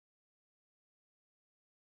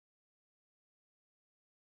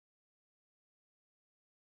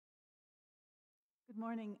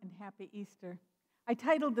morning and happy Easter. I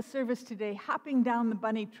titled the service today, Hopping Down the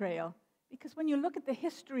Bunny Trail, because when you look at the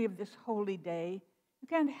history of this holy day, you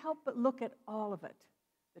can't help but look at all of it.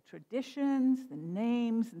 The traditions, the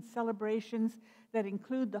names and celebrations that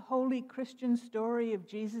include the holy Christian story of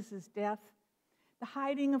Jesus' death, the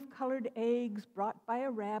hiding of colored eggs brought by a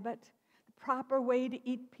rabbit, the proper way to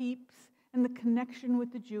eat peeps, and the connection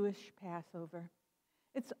with the Jewish Passover.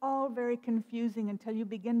 It's all very confusing until you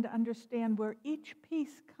begin to understand where each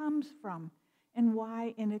piece comes from and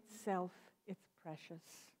why in itself it's precious.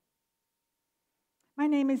 My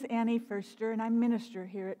name is Annie Foerster, and I'm minister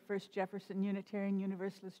here at First Jefferson Unitarian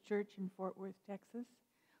Universalist Church in Fort Worth, Texas.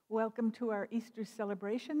 Welcome to our Easter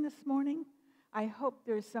celebration this morning. I hope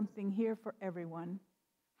there's something here for everyone.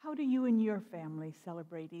 How do you and your family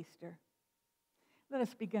celebrate Easter? Let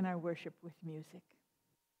us begin our worship with music.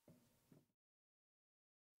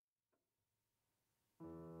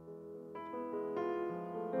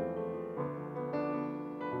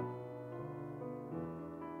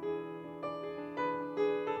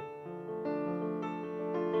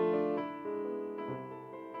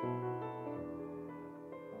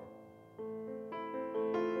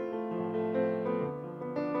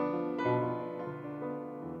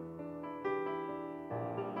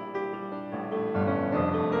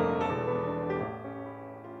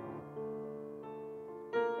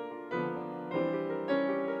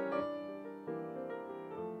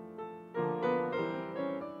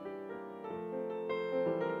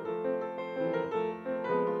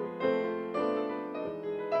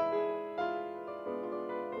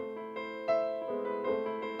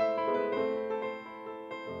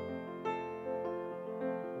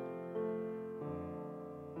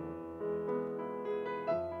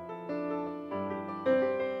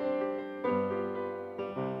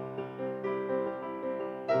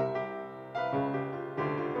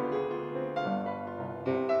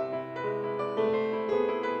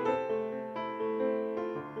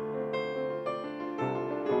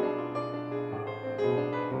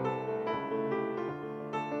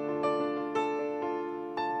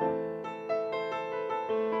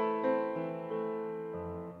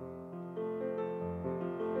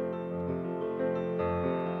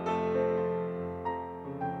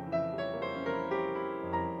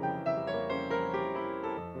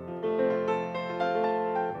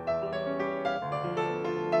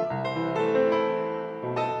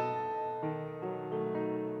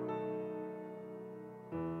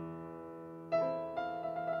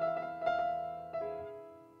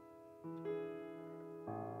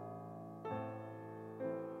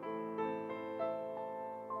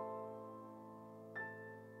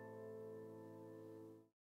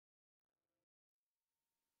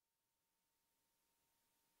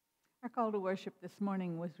 Our call to worship this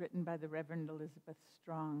morning was written by the Reverend Elizabeth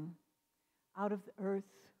Strong. Out of the earth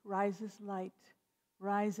rises light,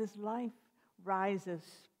 rises life, rises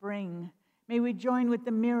spring. May we join with the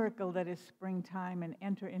miracle that is springtime and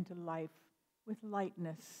enter into life with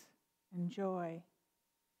lightness and joy.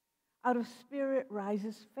 Out of spirit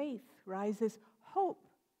rises faith, rises hope,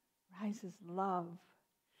 rises love.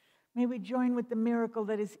 May we join with the miracle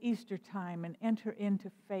that is Easter time and enter into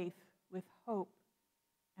faith with hope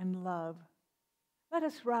and love. Let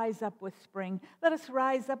us rise up with spring. Let us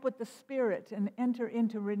rise up with the Spirit and enter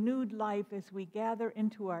into renewed life as we gather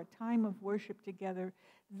into our time of worship together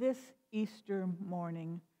this Easter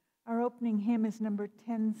morning. Our opening hymn is number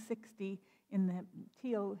 1060 in the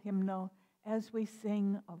Teal hymnal as we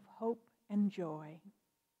sing of hope and joy.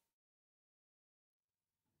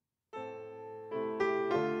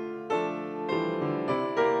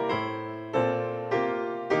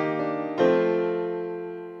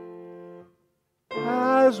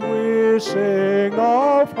 As we sing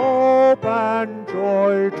of hope and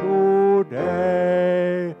joy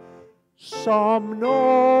today, some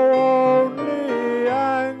know only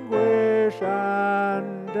anguish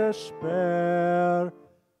and despair.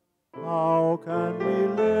 How can we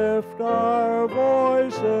lift our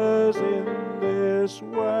voices in this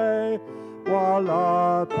way while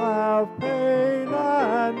others have pain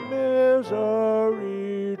and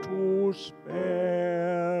misery to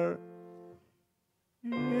spare?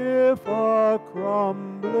 If a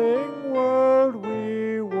crumbling world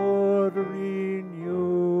we would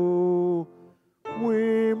renew,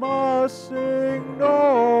 we must sing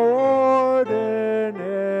no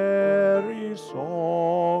ordinary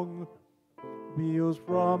song. Peals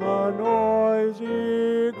from a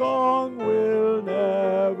noisy gong will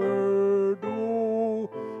never do.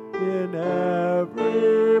 In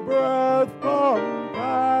every breath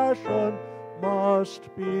compassion must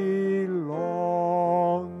belong.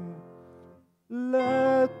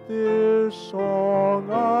 Let this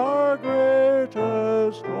song our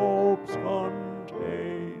greatest hopes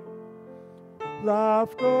contain.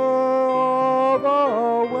 Laughter of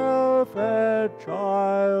a well-fed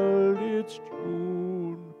child, its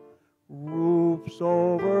tune, roofs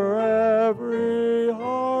over every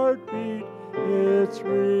heartbeat, its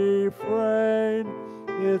refrain,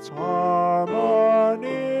 its harmony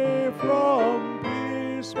from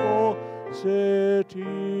peaceful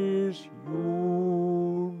cities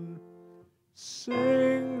hewn.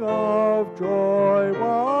 Sing of joy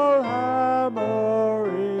while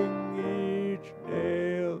hammering each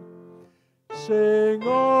nail. Sing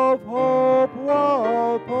of hope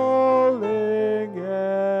while pulling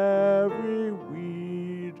every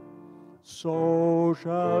weed. So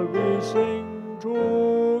shall we sing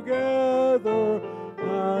together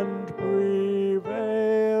and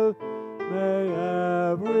prevail. May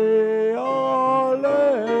every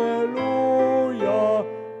alleluia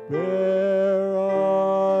bear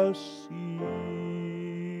a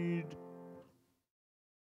seed.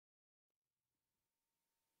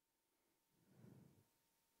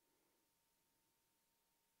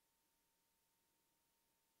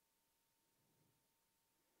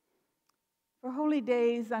 For holy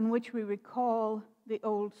days on which we recall the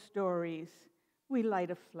old stories, we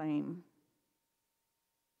light a flame.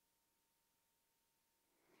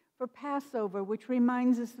 For Passover, which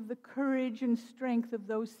reminds us of the courage and strength of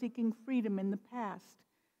those seeking freedom in the past,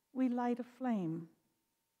 we light a flame.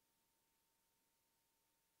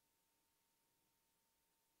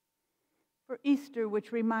 For Easter,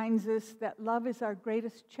 which reminds us that love is our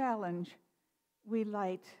greatest challenge, we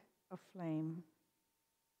light a flame.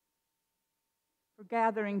 For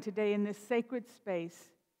gathering today in this sacred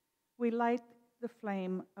space, we light the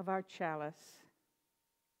flame of our chalice.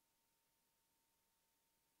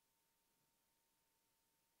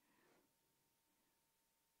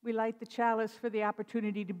 We light the chalice for the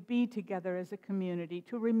opportunity to be together as a community,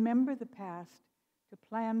 to remember the past, to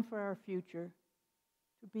plan for our future,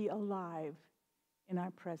 to be alive in our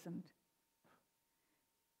present.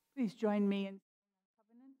 Please join me in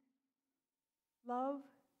covenant. Love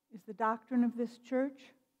is the doctrine of this church.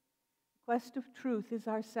 The quest of truth is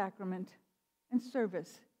our sacrament, and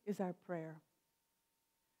service is our prayer.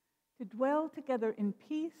 To dwell together in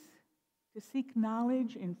peace, to seek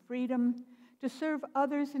knowledge in freedom, to serve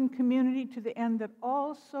others in community to the end that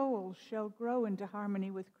all souls shall grow into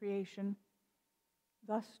harmony with creation.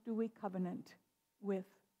 Thus do we covenant with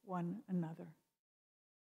one another.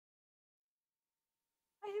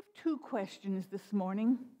 I have two questions this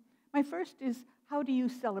morning. My first is, how do you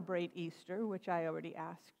celebrate Easter, which I already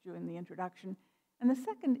asked you in the introduction? And the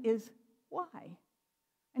second is, why?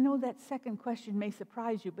 I know that second question may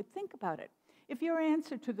surprise you, but think about it. If your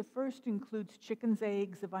answer to the first includes chicken's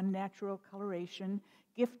eggs of unnatural coloration,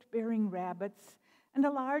 gift-bearing rabbits, and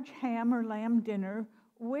a large ham or lamb dinner,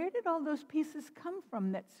 where did all those pieces come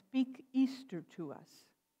from that speak Easter to us?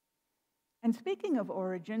 And speaking of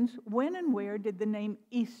origins, when and where did the name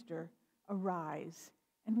Easter arise?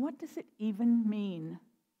 And what does it even mean?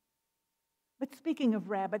 But speaking of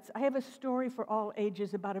rabbits, I have a story for all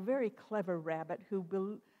ages about a very clever rabbit who,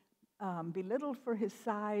 belittled for his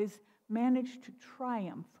size, managed to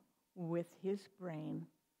triumph with his brain.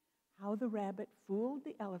 How the rabbit fooled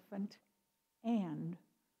the elephant and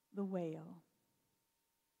the whale.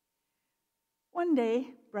 One day,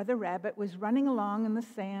 Brother Rabbit was running along in the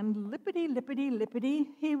sand, lippity, lippity, lippity.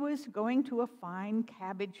 He was going to a fine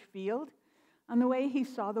cabbage field. On the way, he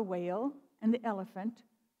saw the whale and the elephant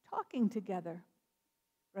talking together.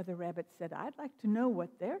 Brother Rabbit said, "I'd like to know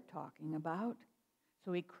what they're talking about."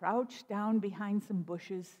 So he crouched down behind some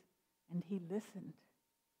bushes and he listened.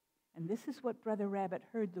 And this is what Brother Rabbit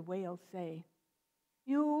heard the whale say.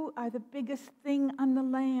 "You are the biggest thing on the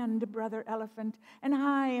land, Brother Elephant, and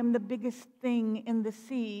I am the biggest thing in the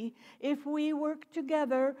sea. If we work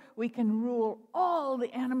together, we can rule all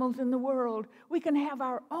the animals in the world. We can have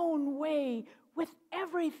our own way with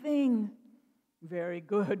everything." very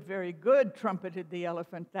good," trumpeted the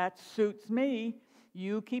elephant. "That suits me.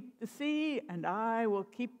 You keep the sea, and I will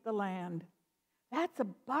keep the land." "That's a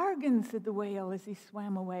bargain," said the whale as he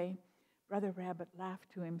swam away. Brother Rabbit laughed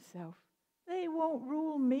to himself. "They won't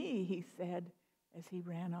rule me," he said as he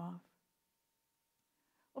ran off.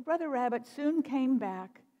 Well, Brother Rabbit soon came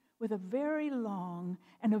back with a very long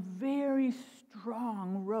and a very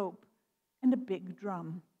strong rope and a big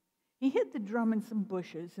drum. He hid the drum in some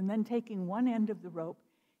bushes, and then taking one end of the rope,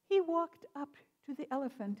 he walked up to the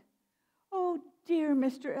elephant. "Oh, dear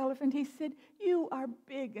Mr. Elephant," he said, "you are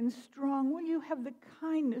big and strong. Will you have the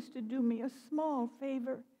kindness to do me a small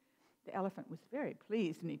favor? The elephant was very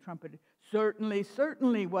pleased, and he trumpeted, "Certainly,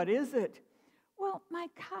 certainly, what is it?" "Well, my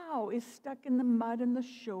cow is stuck in the mud on the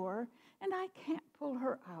shore, and I can't pull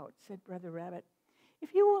her out," said Brother Rabbit.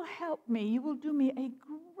 "If you will help me, you will do me a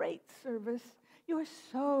great service. You are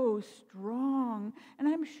so strong, and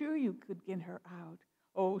I'm sure you could get her out."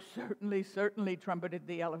 "Oh, certainly, certainly," trumpeted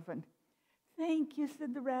the elephant. "Thank you,"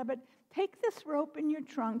 said the rabbit. "Take this rope in your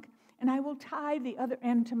trunk, and I will tie the other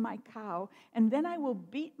end to my cow, and then I will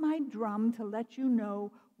beat my drum to let you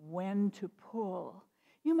know when to pull.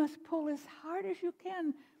 You must pull as hard as you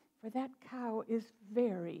can, for that cow is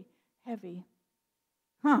very heavy."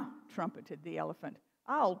 "Huh," trumpeted the elephant.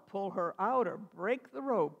 "I'll pull her out or break the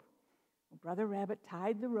rope." Well, Brother Rabbit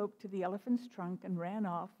tied the rope to the elephant's trunk and ran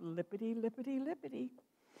off, lippity, lippity, lippity.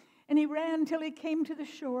 And he ran till he came to the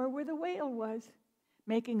shore where the whale was.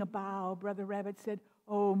 Making a bow, Brother Rabbit said,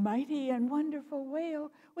 "Oh, mighty and wonderful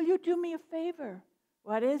whale, will you do me a favor?"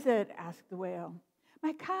 "What is it?" asked the whale.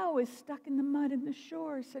 "My cow is stuck in the mud in the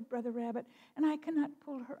shore," said Brother Rabbit, "and I cannot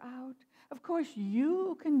pull her out. Of course,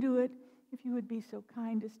 you can do it if you would be so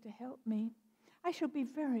kind as to help me. I shall be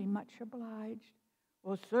very much obliged."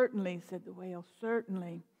 "Well, certainly," said the whale,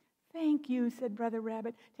 "certainly." "Thank you," said Brother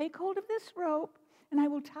Rabbit. "Take hold of this rope, and I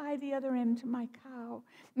will tie the other end to my cow,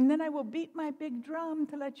 and then I will beat my big drum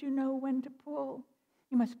to let you know when to pull.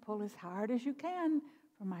 You must pull as hard as you can,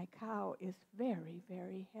 for my cow is very,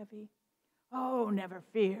 very heavy." "Oh, never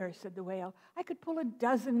fear," said the whale. "I could pull a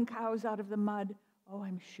dozen cows out of the mud." "Oh,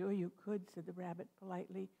 I'm sure you could," said the rabbit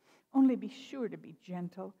politely. "Only be sure to be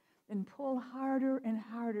gentle, then pull harder and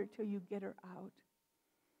harder till you get her out."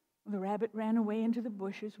 The rabbit ran away into the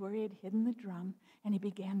bushes where he had hidden the drum, and he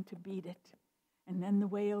began to beat it. And then the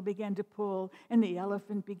whale began to pull, and the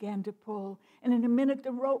elephant began to pull, and in a minute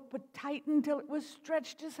the rope would tighten till it was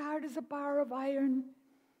stretched as hard as a bar of iron.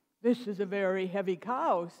 "This is a very heavy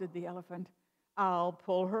cow," said the elephant. "I'll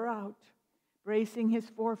pull her out." Bracing his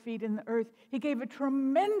 4 feet in the earth, he gave a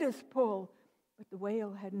tremendous pull, but the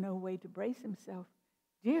whale had no way to brace himself.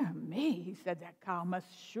 "Dear me," he said, "that cow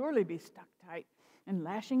must surely be stuck tight." And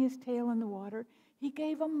lashing his tail in the water, he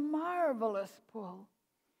gave a marvelous pull.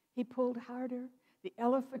 He pulled harder, the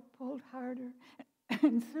elephant pulled harder,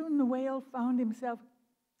 and soon the whale found himself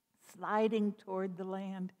sliding toward the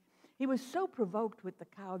land. He was so provoked with the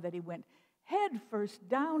cow that he went head first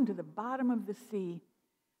down to the bottom of the sea.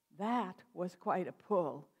 That was quite a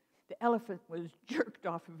pull. The elephant was jerked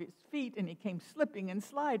off of his feet, and he came slipping and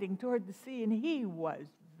sliding toward the sea, and he was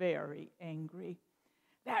very angry.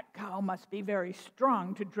 "That cow must be very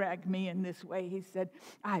strong to drag me in this way," he said.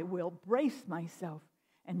 "I will brace myself."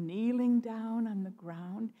 And kneeling down on the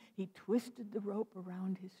ground, he twisted the rope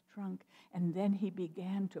around his trunk, and then he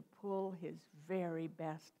began to pull his very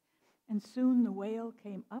best. And soon the whale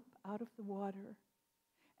came up out of the water,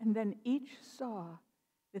 and then each saw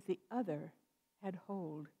that the other had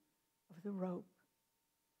hold of the rope.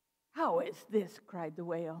 "How is this?" cried the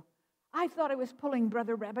whale. "I thought I was pulling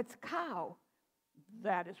Brother Rabbit's cow."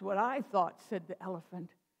 "That is what I thought," said the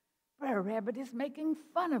elephant. "Brother Rabbit is making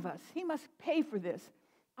fun of us. He must pay for this.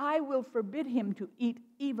 I will forbid him to eat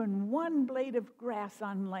even one blade of grass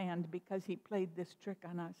on land because he played this trick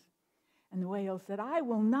on us." And the whale said, "I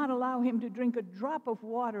will not allow him to drink a drop of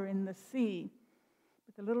water in the sea."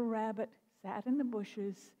 But the little rabbit sat in the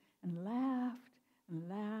bushes and laughed and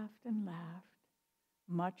laughed and laughed.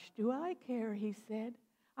 "Much do I care," he said.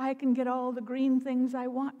 "I can get all the green things I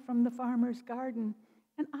want from the farmer's garden,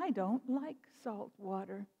 and I don't like salt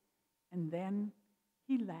water." And then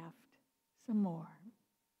he laughed some more.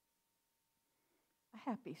 A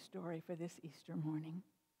happy story for this Easter morning.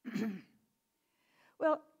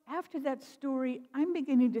 Well, after that story, I'm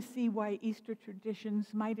beginning to see why Easter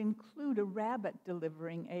traditions might include a rabbit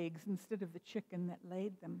delivering eggs instead of the chicken that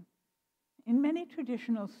laid them. In many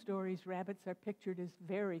traditional stories, rabbits are pictured as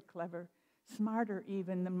very clever, smarter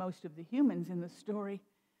even than most of the humans in the story.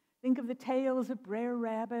 Think of the tales of Brer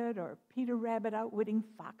Rabbit or Peter Rabbit outwitting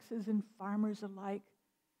foxes and farmers alike.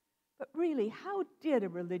 But really, how did a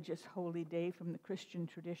religious holy day from the Christian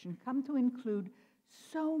tradition come to include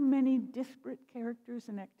so many disparate characters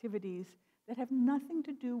and activities that have nothing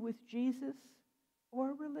to do with Jesus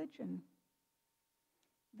or religion?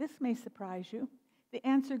 This may surprise you. The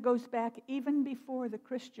answer goes back even before the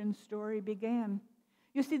Christian story began.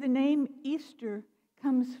 You see, the name Easter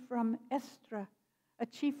comes from Estra, a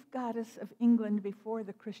chief goddess of England before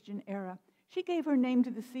the Christian era. She gave her name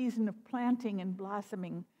to the season of planting and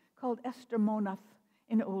blossoming, called Estermonath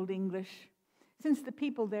in Old English. Since the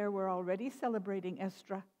people there were already celebrating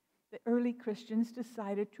Estra, the early Christians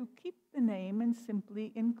decided to keep the name and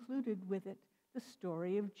simply included with it the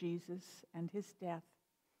story of Jesus and his death.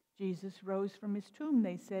 Jesus rose from his tomb,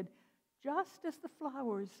 they said, just as the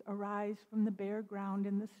flowers arise from the bare ground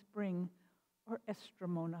in the spring, or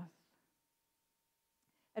estramonath.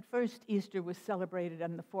 At first, Easter was celebrated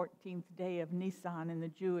on the 14th day of Nisan in the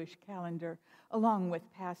Jewish calendar, along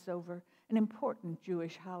with Passover, an important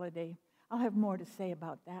Jewish holiday. I'll have more to say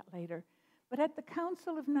about that later. But at the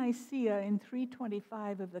Council of Nicaea in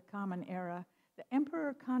 325 of the Common Era, the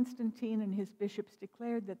Emperor Constantine and his bishops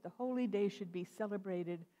declared that the holy day should be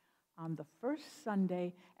celebrated on the first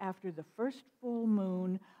Sunday after the first full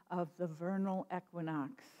moon of the vernal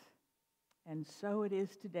equinox. And so it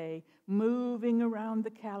is today, moving around the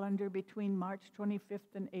calendar between March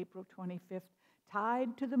 25th and April 25th,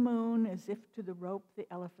 tied to the moon as if to the rope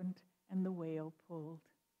the elephant and the whale pulled.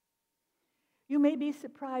 You may be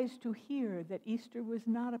surprised to hear that Easter was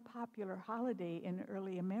not a popular holiday in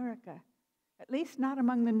early America, at least not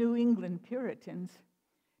among the New England Puritans.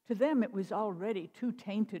 To them, it was already too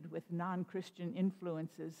tainted with non-Christian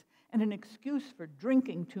influences and an excuse for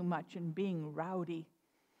drinking too much and being rowdy.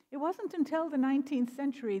 It wasn't until the 19th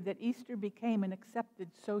century that Easter became an accepted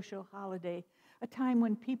social holiday, a time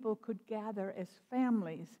when people could gather as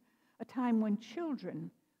families, a time when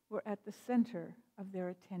children were at the center of their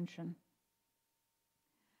attention.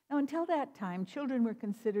 Now, until that time, children were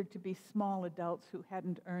considered to be small adults who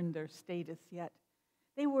hadn't earned their status yet.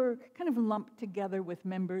 They were kind of lumped together with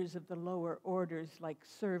members of the lower orders like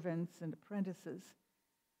servants and apprentices.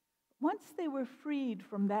 Once they were freed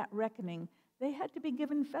from that reckoning, they had to be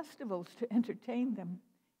given festivals to entertain them.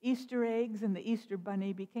 Easter eggs and the Easter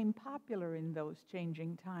bunny became popular in those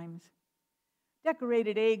changing times.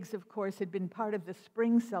 Decorated eggs, of course, had been part of the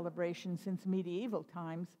spring celebration since medieval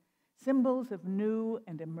times, symbols of new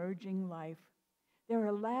and emerging life. Their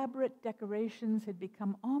elaborate decorations had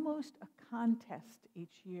become almost a contest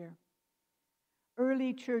each year.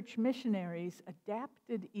 Early church missionaries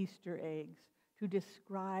adapted Easter eggs to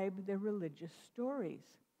describe their religious stories,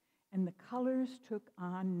 and the colors took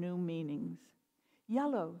on new meanings.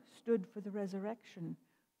 Yellow stood for the resurrection,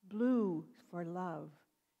 blue for love,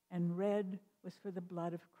 and red was for the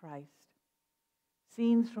blood of Christ.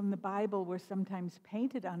 Scenes from the Bible were sometimes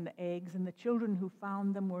painted on the eggs, and the children who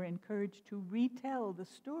found them were encouraged to retell the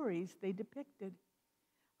stories they depicted.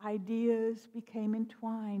 Ideas became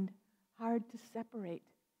entwined, hard to separate.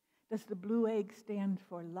 Does the blue egg stand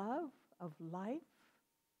for love of life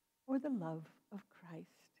or the love of Christ?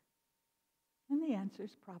 And the answer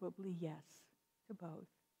is probably yes to both.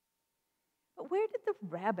 But where did the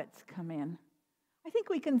rabbits come in? I think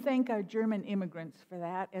we can thank our German immigrants for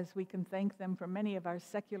that, as we can thank them for many of our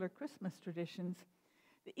secular Christmas traditions.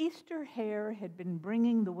 The Easter hare had been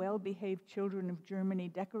bringing the well-behaved children of Germany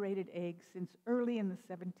decorated eggs since early in the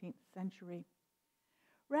 17th century.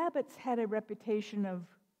 Rabbits had a reputation of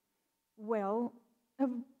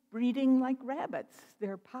breeding like rabbits,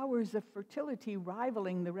 their powers of fertility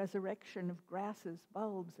rivaling the resurrection of grasses,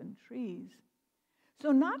 bulbs, and trees.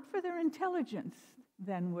 So not for their intelligence,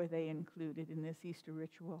 then, were they included in this Easter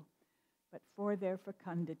ritual, but for their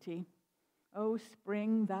fecundity. O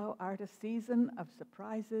spring, thou art a season of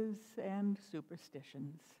surprises and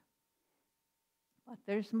superstitions. But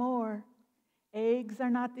there's more. Eggs are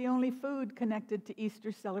not the only food connected to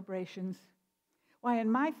Easter celebrations. Why, in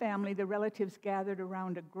my family, the relatives gathered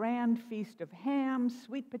around a grand feast of ham,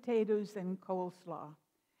 sweet potatoes, and coleslaw.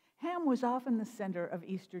 Ham was often the center of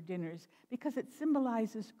Easter dinners because it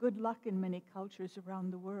symbolizes good luck in many cultures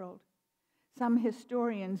around the world. Some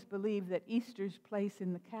historians believe that Easter's place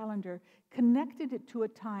in the calendar connected it to a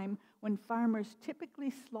time when farmers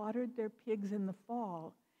typically slaughtered their pigs in the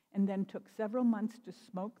fall and then took several months to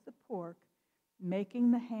smoke the pork,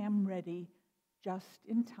 making the ham ready just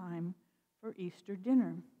in time for Easter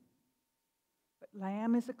dinner. But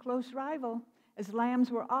lamb is a close rival, as lambs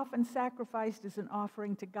were often sacrificed as an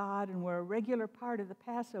offering to God and were a regular part of the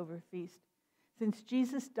Passover feast. Since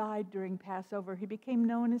Jesus died during Passover, he became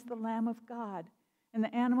known as the Lamb of God, and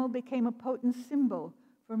the animal became a potent symbol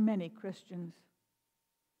for many Christians.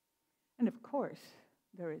 And of course,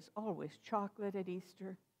 there is always chocolate at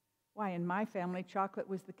Easter. Why, in my family, chocolate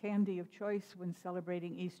was the candy of choice when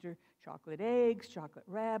celebrating Easter. Chocolate eggs, chocolate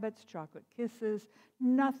rabbits, chocolate kisses.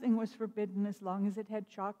 Nothing was forbidden as long as it had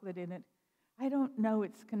chocolate in it. I don't know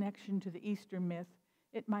its connection to the Easter myth.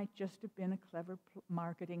 It might just have been a clever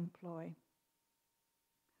marketing ploy.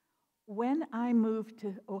 When I moved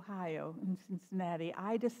to Ohio in Cincinnati,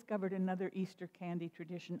 I discovered another Easter candy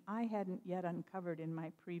tradition I hadn't yet uncovered in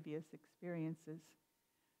my previous experiences.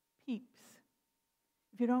 Peeps.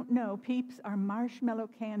 If you don't know, Peeps are marshmallow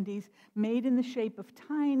candies made in the shape of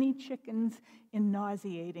tiny chickens in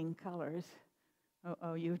nauseating colors.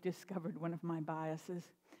 Oh, you've discovered one of my biases.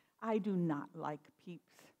 I do not like peeps.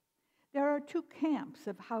 There are two camps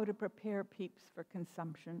of how to prepare peeps for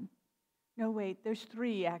consumption. No, wait, there's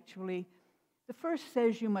three actually. The first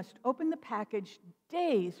says you must open the package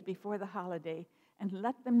days before the holiday and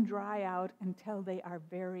let them dry out until they are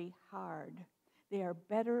very hard. They are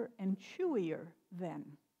better and chewier then.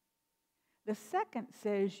 The second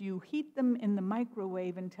says you heat them in the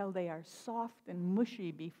microwave until they are soft and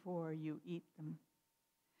mushy before you eat them.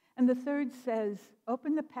 And the third says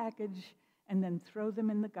open the package and then throw them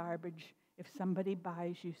in the garbage if somebody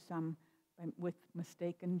buys you some with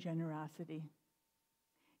mistaken generosity.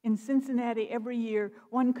 In Cincinnati, every year,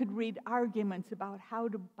 one could read arguments about how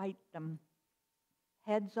to bite them.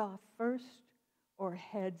 Heads off first or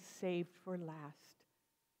heads saved for last.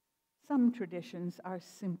 Some traditions are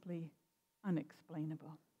simply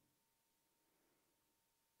unexplainable.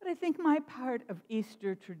 But I think my part of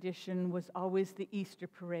Easter tradition was always the Easter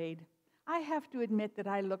parade. I have to admit that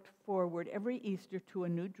I looked forward every Easter to a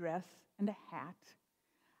new dress and a hat.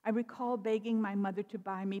 I recall begging my mother to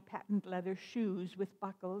buy me patent leather shoes with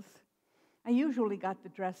buckles. I usually got the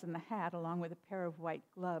dress and the hat along with a pair of white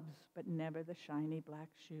gloves, but never the shiny black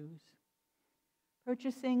shoes.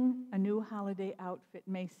 Purchasing a new holiday outfit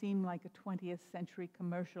may seem like a 20th century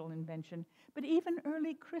commercial invention, but even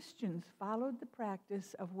early Christians followed the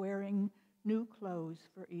practice of wearing new clothes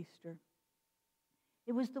for Easter.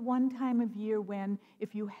 It was the one time of year when,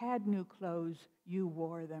 if you had new clothes, you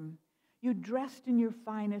wore them. You dressed in your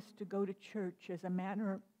finest to go to church as a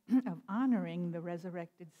manner of honoring the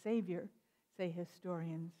resurrected Savior, say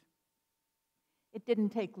historians. It didn't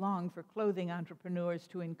take long for clothing entrepreneurs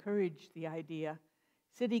to encourage the idea.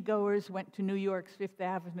 City-goers went to New York's Fifth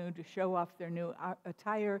Avenue to show off their new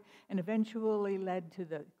attire and eventually led to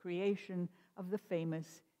the creation of the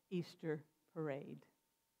famous Easter parade.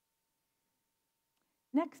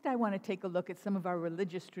 Next, I want to take a look at some of our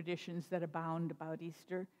religious traditions that abound about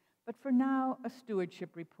Easter. But for now, a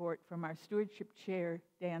stewardship report from our stewardship chair,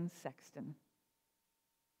 Dan Sexton.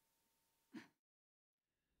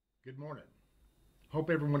 Good morning.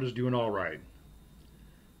 Hope everyone is doing all right.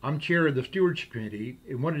 I'm chair of the stewardship committee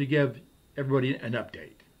and wanted to give everybody an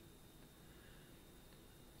update.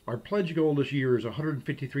 Our pledge goal this year is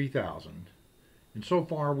 $153,000, and so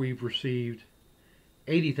far we've received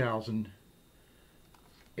 $80,000,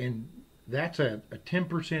 and that's a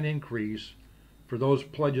 10% increase for those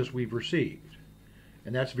pledges we've received.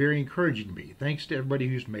 And that's very encouraging to me. Thanks to everybody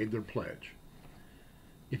who's made their pledge.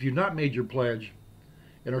 If you've not made your pledge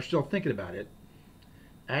and are still thinking about it,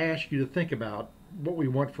 I ask you to think about what we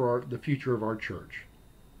want for the future of our church.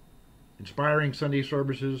 Inspiring Sunday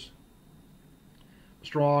services, a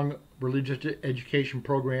strong religious education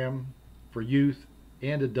program for youth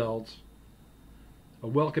and adults, a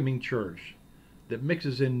welcoming church that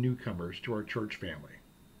mixes in newcomers to our church family.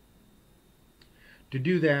 To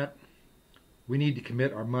do that, we need to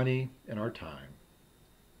commit our money and our time.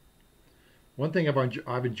 One thing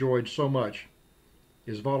I've enjoyed so much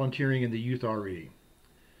is volunteering in the Youth RE,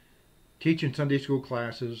 teaching Sunday school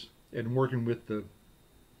classes and working with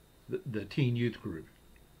the teen youth group.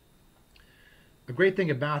 A great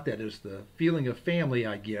thing about that is the feeling of family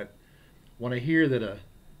I get when I hear that a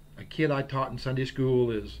kid I taught in Sunday school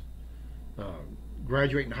is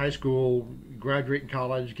graduating high school, graduating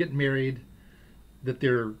college, getting married, that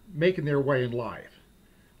they're making their way in life,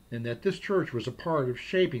 and that this church was a part of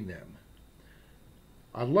shaping them.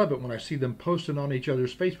 I love it when I see them posting on each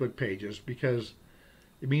other's Facebook pages, because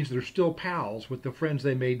it means they're still pals with the friends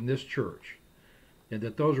they made in this church, and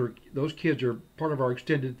that those kids are part of our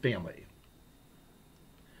extended family.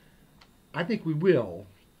 I think we will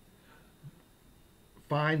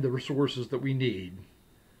find the resources that we need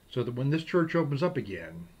so that when this church opens up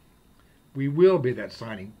again, we will be that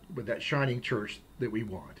shining church that we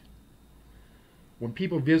want. When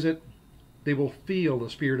people visit, they will feel the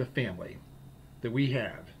spirit of family that we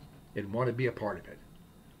have and want to be a part of it.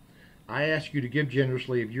 I ask you to give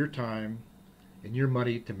generously of your time and your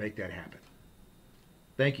money to make that happen.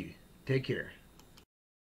 Thank you. Take care.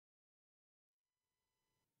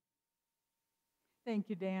 Thank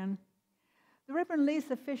you, Dan. The Reverend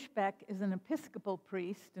Lisa Fishbeck is an Episcopal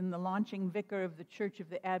priest and the launching vicar of the Church of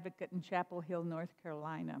the Advocate in Chapel Hill, North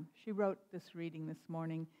Carolina. She wrote this reading this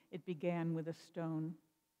morning. It began with a stone.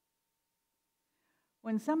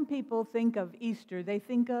 When some people think of Easter, they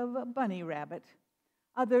think of a bunny rabbit.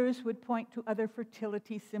 Others would point to other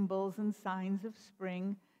fertility symbols and signs of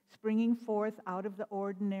spring, springing forth out of the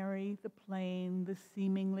ordinary, the plain, the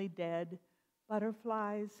seemingly dead,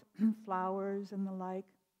 butterflies, flowers, and the like.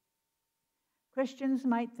 Christians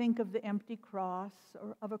might think of the empty cross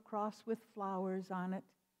or of a cross with flowers on it,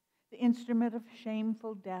 the instrument of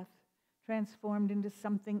shameful death, transformed into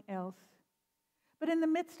something else. But in the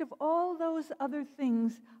midst of all those other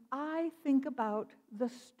things, I think about the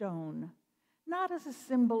stone, not as a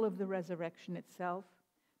symbol of the resurrection itself,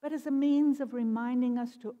 but as a means of reminding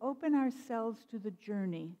us to open ourselves to the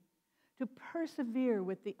journey, to persevere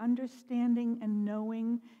with the understanding and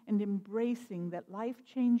knowing and embracing that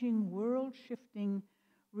life-changing, world-shifting,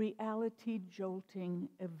 reality-jolting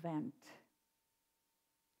event.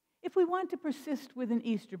 If we want to persist with an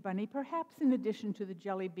Easter bunny, perhaps in addition to the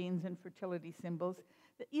jelly beans and fertility symbols,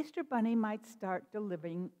 the Easter bunny might start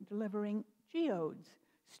delivering geodes,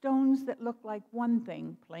 stones that look like one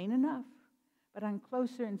thing, plain enough, but on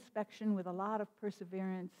closer inspection with a lot of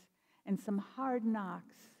perseverance and some hard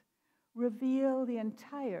knocks, reveal the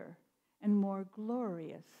entire and more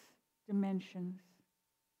glorious dimensions.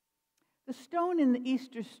 The stone in the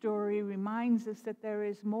Easter story reminds us that there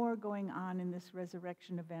is more going on in this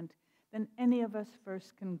resurrection event than any of us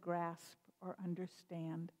first can grasp or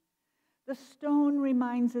understand. The stone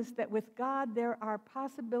reminds us that with God there are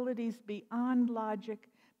possibilities beyond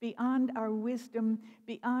logic, beyond our wisdom,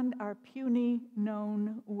 beyond our puny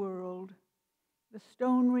known world. The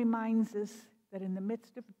stone reminds us that in the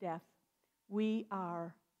midst of death, we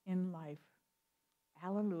are in life.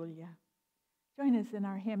 Hallelujah. Join us in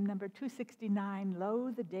our hymn number 269,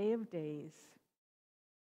 Lo, the Day of Days.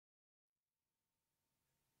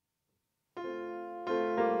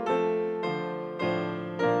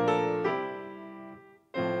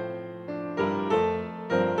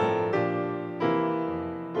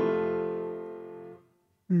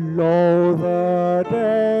 Lo, the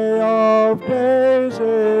day of days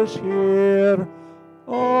is here.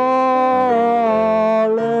 Alleluia.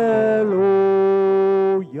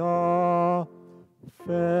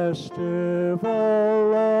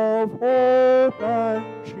 Festival of hope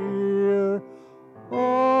and cheer.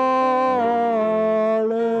 Alleluia.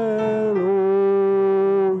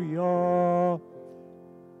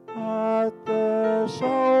 At the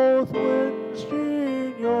south wind's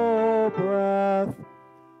genial breath.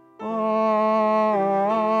 Alleluia.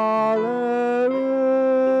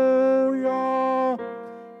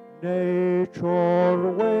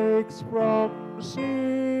 Nature wakes from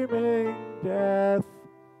seeming death.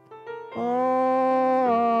 Alleluia.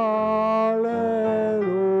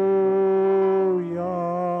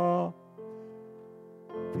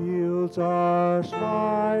 Fields are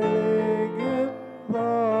smiling in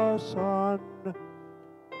the sun.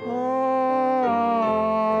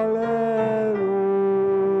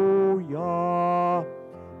 Alleluia.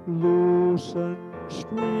 Loosen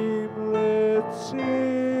streamlets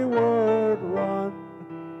seaward run.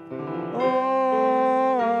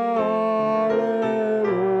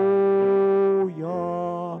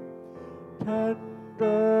 Alleluia.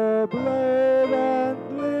 Tender blade and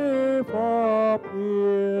leaf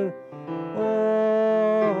appear.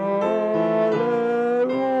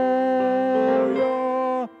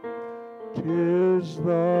 Alleluia. 'Tis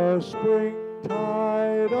the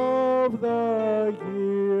springtide of the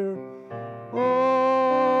year.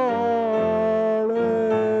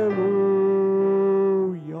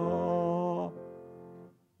 Alleluia.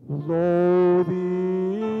 Lo,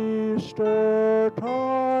 the Easter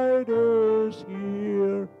tide is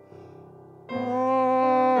here.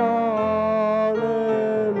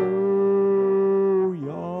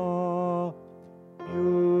 Alleluia.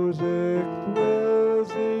 Music thrills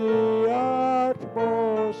the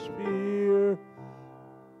atmosphere.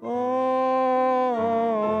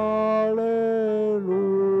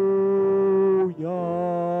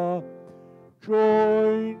 Alleluia.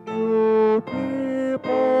 Join you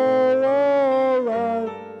people all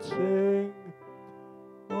and sing.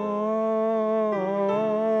 Alleluia.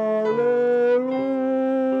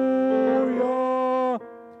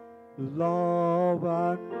 Love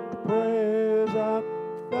and praise and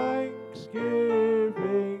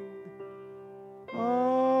thanksgiving.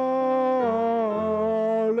 Alleluia.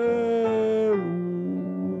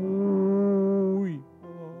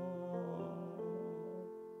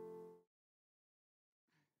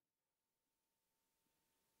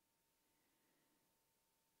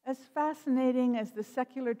 As fascinating as the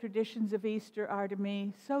secular traditions of Easter are to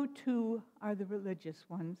me, so too are the religious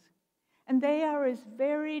ones. And they are as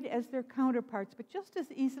varied as their counterparts, but just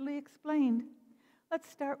as easily explained. Let's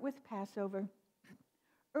start with Passover.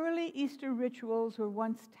 Early Easter rituals were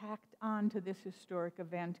once tacked on to this historic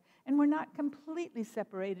event and were not completely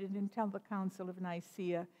separated until the Council of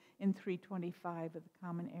Nicaea in 325 of the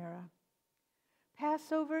Common Era.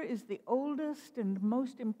 Passover is the oldest and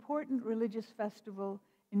most important religious festival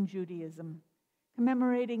in Judaism,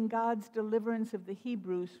 commemorating God's deliverance of the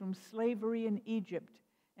Hebrews from slavery in Egypt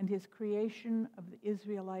and his creation of the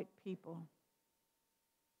Israelite people.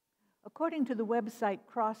 According to the website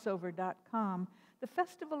crossover.com, the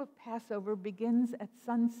festival of Passover begins at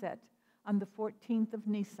sunset on the 14th of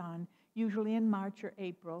Nisan, usually in March or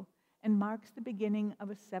April, and marks the beginning of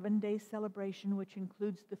a 7-day celebration which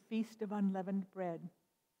includes the Feast of Unleavened Bread.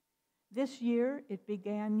 This year, it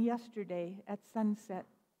began yesterday at sunset.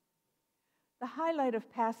 The highlight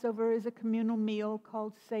of Passover is a communal meal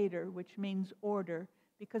called Seder, which means order,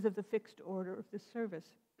 because of the fixed order of the service,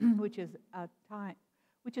 which is a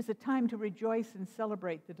time to rejoice and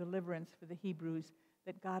celebrate the deliverance for the Hebrews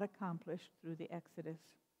that God accomplished through the Exodus.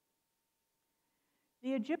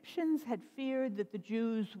 The Egyptians had feared that the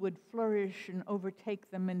Jews would flourish and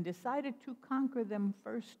overtake them and decided to conquer them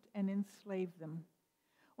first and enslave them.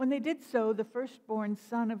 When they did so, the firstborn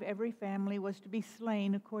son of every family was to be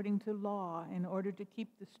slain according to law in order to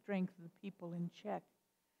keep the strength of the people in check.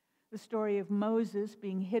 The story of Moses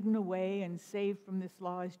being hidden away and saved from this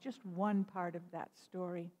law is just one part of that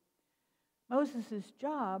story. Moses'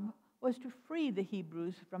 job was to free the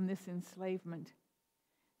Hebrews from this enslavement.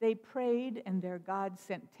 They prayed, and their God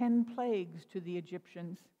sent 10 plagues to the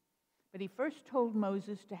Egyptians. But he first told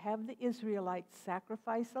Moses to have the Israelites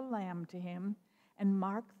sacrifice a lamb to him and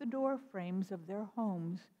mark the door frames of their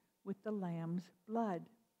homes with the lamb's blood.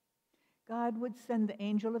 God would send the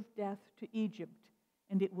angel of death to Egypt,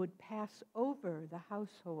 and it would pass over the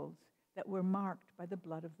households that were marked by the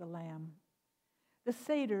blood of the lamb. The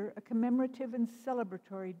Seder, a commemorative and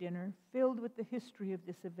celebratory dinner filled with the history of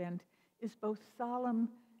this event, is both solemn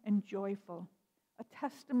and joyful, a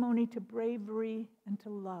testimony to bravery and to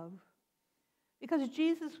love. Because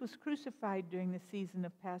Jesus was crucified during the season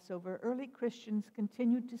of Passover, early Christians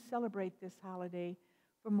continued to celebrate this holiday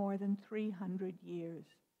for more than 300 years.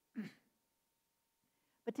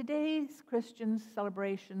 But today's Christians'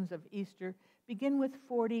 celebrations of Easter begin with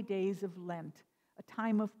 40 days of Lent, a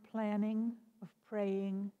time of planning, of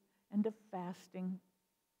praying, and of fasting.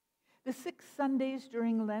 The 6 Sundays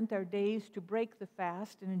during Lent are days to break the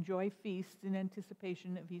fast and enjoy feasts in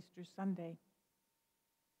anticipation of Easter Sunday.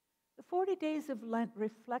 The 40 days of Lent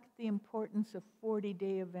reflect the importance of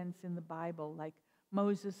 40-day events in the Bible, like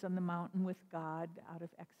Moses on the mountain with God out of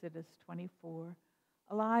Exodus 24,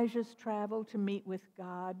 Elijah's travel to meet with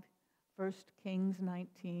God, 1 Kings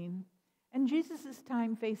 19, and Jesus'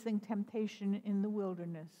 time facing temptation in the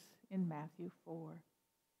wilderness in Matthew 4.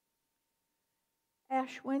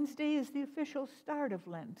 Ash Wednesday is the official start of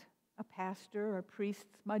Lent. A pastor or priest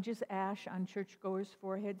smudges ash on churchgoers'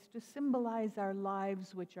 foreheads to symbolize our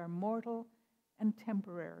lives, which are mortal and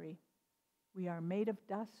temporary. We are made of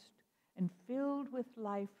dust and filled with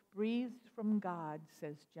life breathed from God,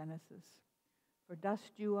 says Genesis. For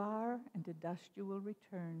dust you are, and to dust you will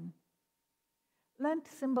return. Lent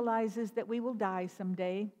symbolizes that we will die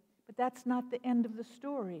someday, but that's not the end of the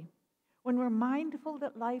story. When we're mindful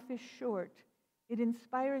that life is short, it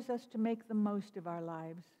inspires us to make the most of our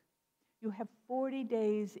lives. You have 40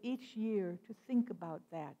 days each year to think about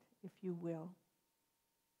that, if you will.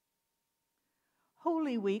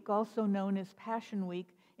 Holy Week, also known as Passion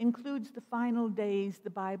Week, includes the final days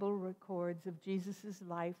the Bible records of Jesus'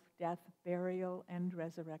 life, death, burial, and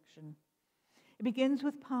resurrection. It begins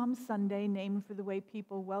with Palm Sunday, named for the way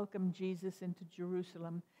people welcomed Jesus into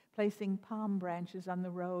Jerusalem, placing palm branches on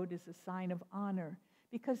the road as a sign of honor,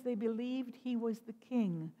 because they believed he was the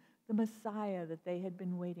King, the Messiah that they had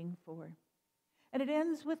been waiting for. And it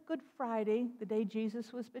ends with Good Friday, the day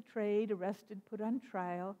Jesus was betrayed, arrested, put on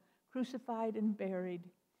trial, crucified, and buried.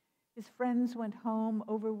 His friends went home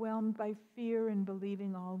overwhelmed by fear and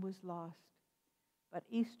believing all was lost. But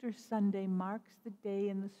Easter Sunday marks the day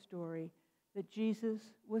in the story that Jesus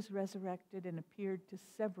was resurrected and appeared to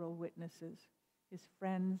several witnesses, his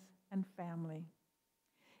friends and family.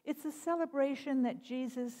 It's a celebration that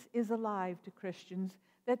Jesus is alive to Christians,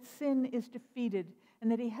 that sin is defeated, and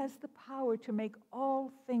that he has the power to make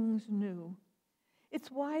all things new. It's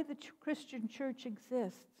why the Christian church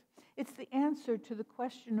exists. It's the answer to the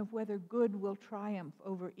question of whether good will triumph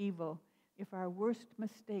over evil, if our worst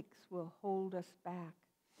mistakes will hold us back,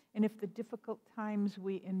 and if the difficult times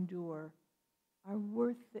we endure are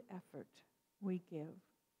worth the effort we give.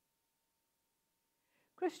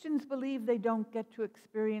 Christians believe they don't get to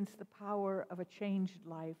experience the power of a changed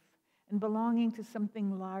life and belonging to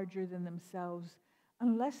something larger than themselves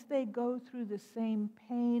unless they go through the same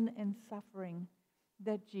pain and suffering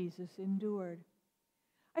that Jesus endured.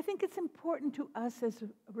 I think it's important to us as a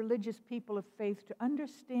religious people of faith to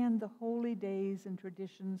understand the holy days and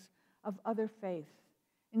traditions of other faiths,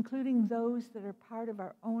 including those that are part of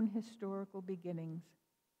our own historical beginnings.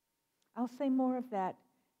 I'll say more of that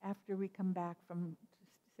after we come back from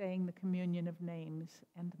saying the communion of names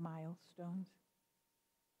and milestones.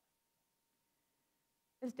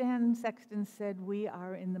 As Dan Sexton said, we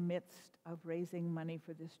are in the midst of raising money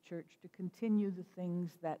for this church to continue the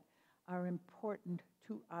things that are important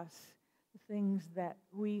to us, the things that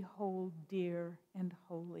we hold dear and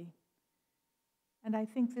holy. And I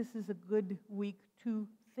think this is a good week to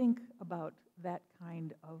think about that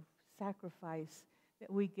kind of sacrifice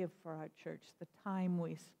that we give for our church, the time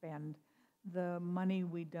we spend, the money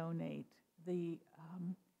we donate, the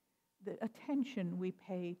attention we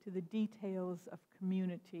pay to the details of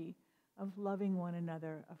community, of loving one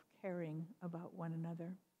another, of caring about one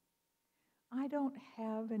another. I don't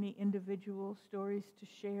have any individual stories to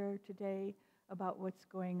share today about what's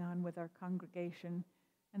going on with our congregation,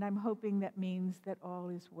 and I'm hoping that means that all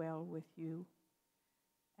is well with you.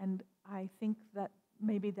 And I think that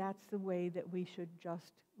maybe that's the way that we should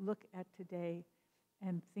just look at today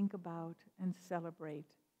and think about and celebrate.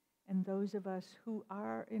 And those of us who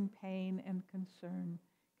are in pain and concern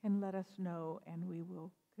can let us know, and we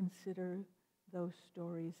will consider those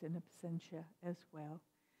stories in absentia as well.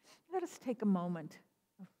 Let us take a moment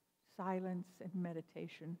of silence and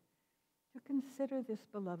meditation to consider this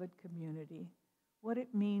beloved community, what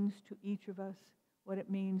it means to each of us, what it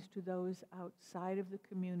means to those outside of the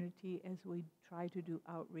community as we try to do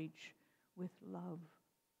outreach with love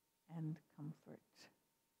and comfort.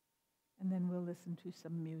 And then we'll listen to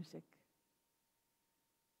some music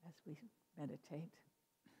as we meditate.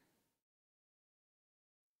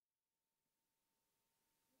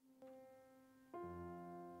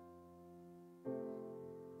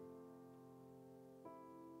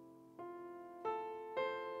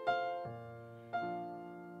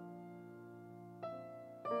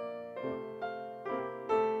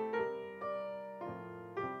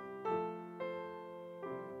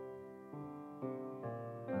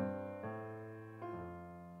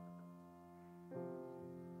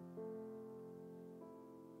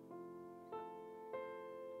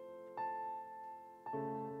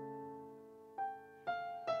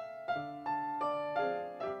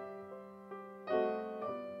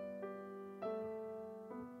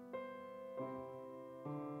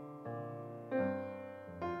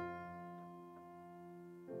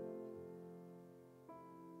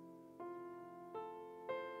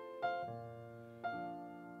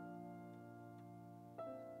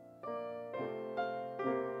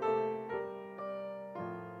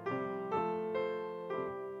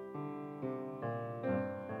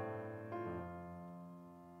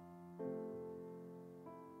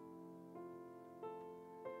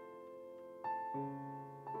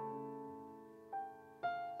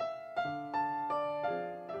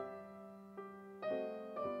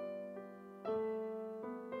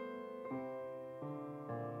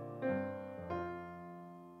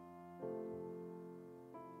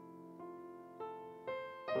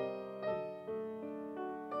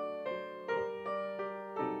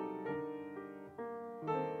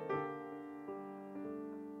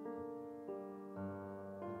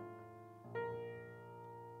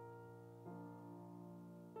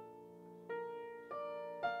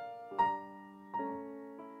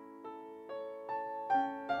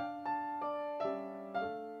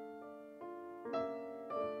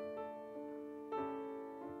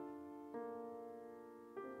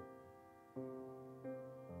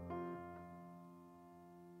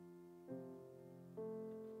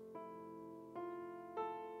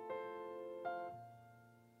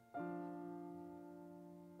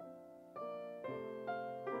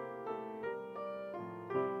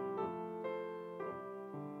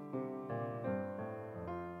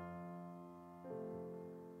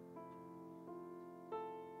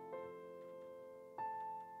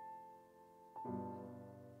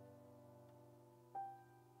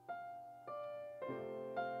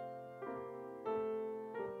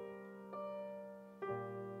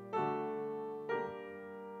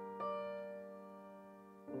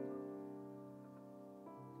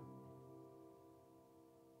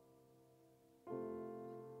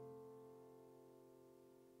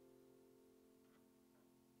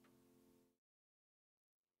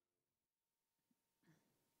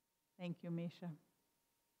 Thank you, Misha.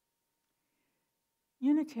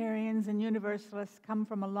 Unitarians and Universalists come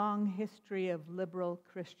from a long history of liberal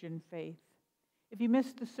Christian faith. If you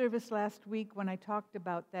missed the service last week when I talked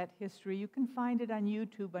about that history, you can find it on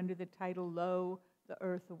YouTube under the title, Lo, the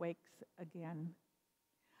Earth Awakes Again.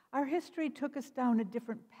 Our history took us down a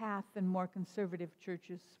different path than more conservative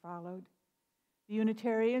churches followed. The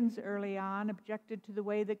Unitarians early on objected to the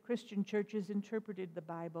way that Christian churches interpreted the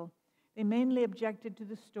Bible. They mainly objected to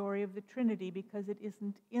the story of the Trinity because it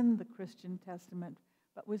isn't in the Christian Testament,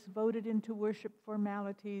 but was voted into worship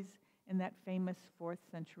formalities in that famous 4th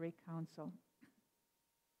century council.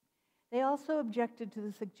 They also objected to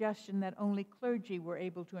the suggestion that only clergy were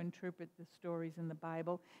able to interpret the stories in the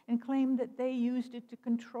Bible and claimed that they used it to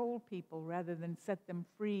control people rather than set them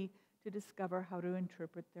free to discover how to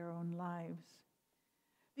interpret their own lives.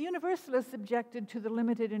 The Universalists objected to the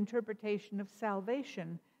limited interpretation of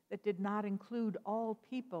salvation that did not include all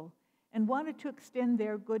people and wanted to extend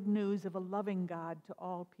their good news of a loving God to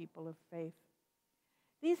all people of faith.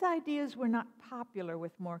 These ideas were not popular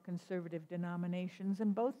with more conservative denominations,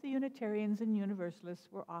 and both the Unitarians and Universalists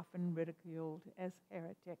were often ridiculed as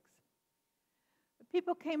heretics. But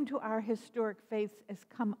people came to our historic faiths as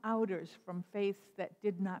come-outers from faiths that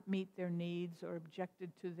did not meet their needs or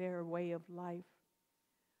objected to their way of life.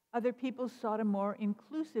 Other people sought a more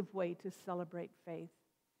inclusive way to celebrate faith.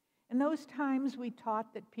 In those times, we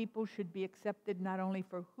taught that people should be accepted not only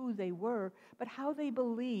for who they were, but how they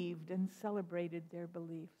believed and celebrated their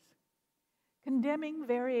beliefs. Condemning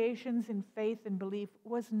variations in faith and belief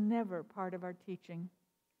was never part of our teaching.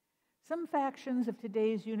 Some factions of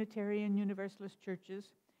today's Unitarian Universalist churches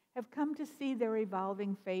have come to see their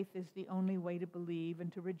evolving faith as the only way to believe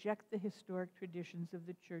and to reject the historic traditions of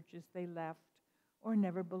the churches they left or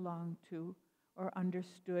never belonged to, or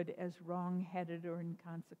understood as wrong-headed or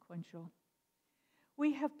inconsequential.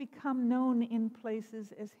 We have become known in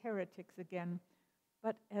places as heretics again,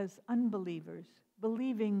 but as unbelievers,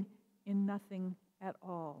 believing in nothing at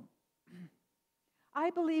all. I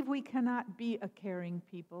believe we cannot be a caring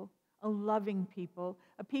people, a loving people,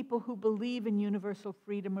 a people who believe in universal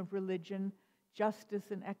freedom of religion,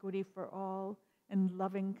 justice and equity for all, and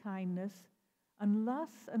loving kindness, unless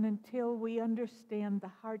and until we understand the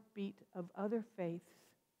heartbeat of other faiths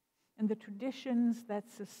and the traditions that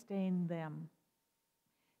sustain them.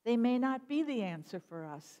 They may not be the answer for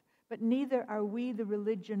us, but neither are we the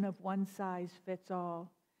religion of one size fits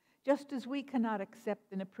all. Just as we cannot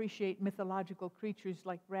accept and appreciate mythological creatures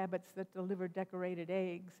like rabbits that deliver decorated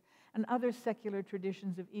eggs and other secular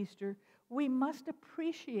traditions of Easter, we must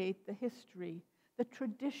appreciate the history, the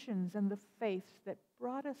traditions, and the faiths that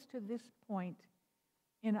brought us to this point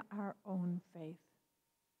in our own faith.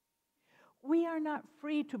 We are not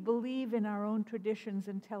free to believe in our own traditions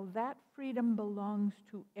until that freedom belongs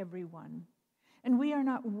to everyone. And we are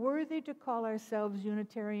not worthy to call ourselves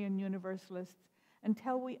Unitarian Universalists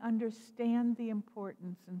until we understand the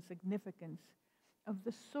importance and significance of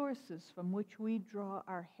the sources from which we draw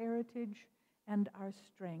our heritage and our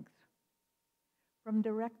strength. From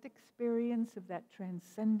direct experience of that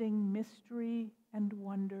transcending mystery and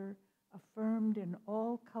wonder affirmed in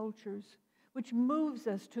all cultures, which moves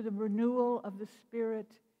us to the renewal of the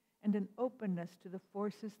spirit and an openness to the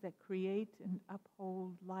forces that create and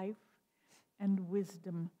uphold life and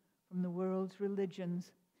wisdom from the world's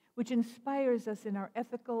religions, which inspires us in our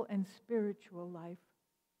ethical and spiritual life.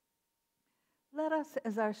 Let us,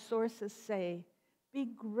 as our sources say, be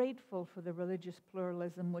grateful for the religious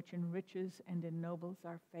pluralism which enriches and ennobles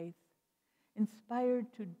our faith,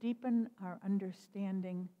 inspired to deepen our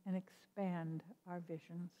understanding and expand our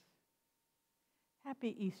visions.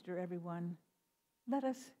 Happy Easter, everyone. Let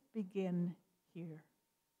us begin here.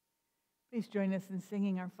 Please join us in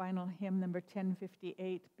singing our final hymn, number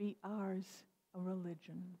 1058, Be Ours a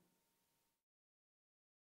Religion.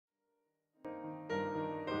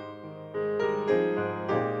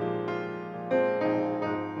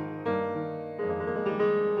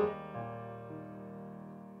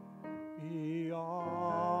 Be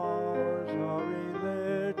ours a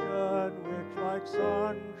religion which like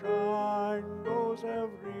sunshine goes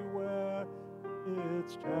everywhere,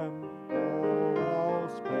 its temple all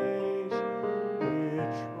space,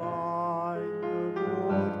 its shrine the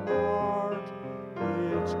good heart,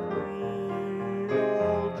 its creed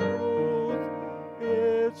all truth,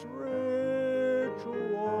 its ritual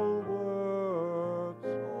works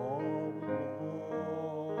of love.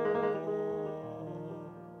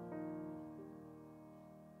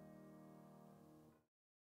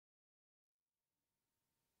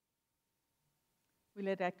 We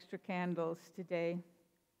lit extra candles today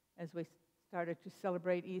as we started to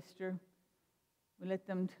celebrate Easter. We lit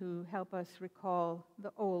them to help us recall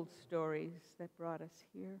the old stories that brought us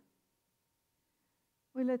here.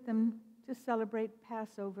 We lit them to celebrate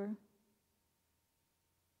Passover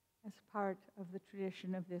as part of the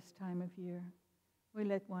tradition of this time of year. We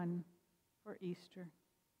lit one for Easter.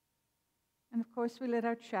 And of course, we lit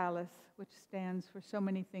our chalice, which stands for so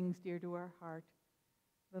many things dear to our heart: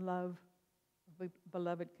 the love of a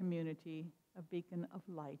beloved community, a beacon of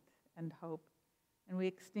light and hope. And we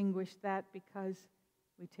extinguish that because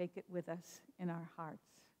we take it with us in our hearts.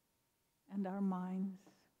 and our minds.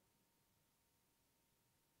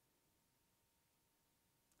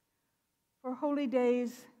 For holy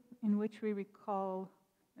days in which we recall,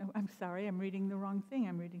 oh, I'm sorry, I'm reading the wrong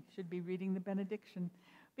thing. Should be reading the benediction.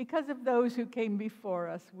 Because of those who came before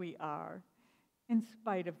us, we are. In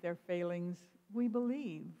spite of their failings, we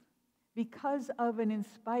believe. Because of and in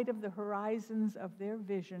spite of the horizons of their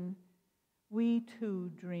vision, we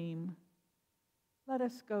too dream. Let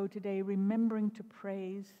us go today remembering to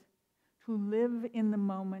praise, to live in the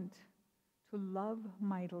moment, to love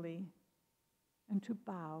mightily, and to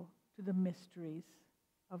bow to the mysteries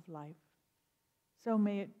of life. So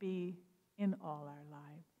may it be in all our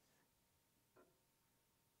lives.